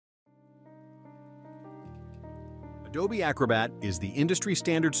Adobe Acrobat is the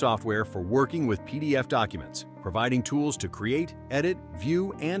industry-standard software for working with PDF documents, providing tools to create, edit,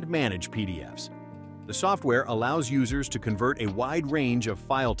 view, and manage PDFs. The software allows users to convert a wide range of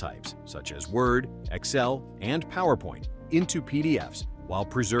file types, such as Word, Excel, and PowerPoint, into PDFs while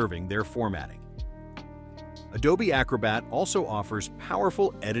preserving their formatting. Adobe Acrobat also offers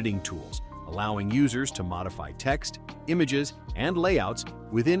powerful editing tools, allowing users to modify text, images, and layouts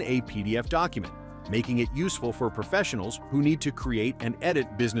within a PDF document, making it useful for professionals who need to create and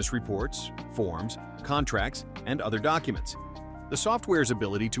edit business reports, forms, contracts, and other documents. The software's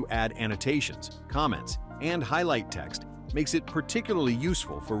ability to add annotations, comments, and highlight text makes it particularly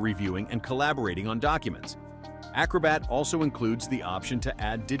useful for reviewing and collaborating on documents. Acrobat also includes the option to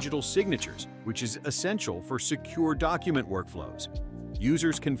add digital signatures, which is essential for secure document workflows.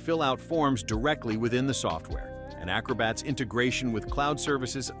 Users can fill out forms directly within the software, and Acrobat's integration with cloud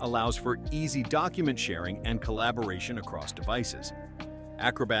services allows for easy document sharing and collaboration across devices.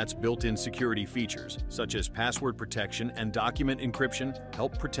 Acrobat's built-in security features, such as password protection and document encryption,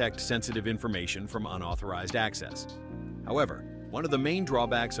 help protect sensitive information from unauthorized access. However, one of the main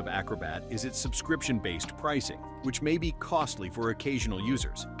drawbacks of Acrobat is its subscription-based pricing, which may be costly for occasional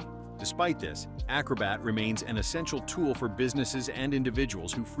users. Despite this, Acrobat remains an essential tool for businesses and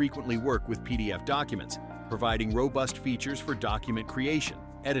individuals who frequently work with PDF documents, providing robust features for document creation,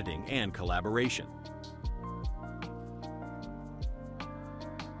 editing, and collaboration.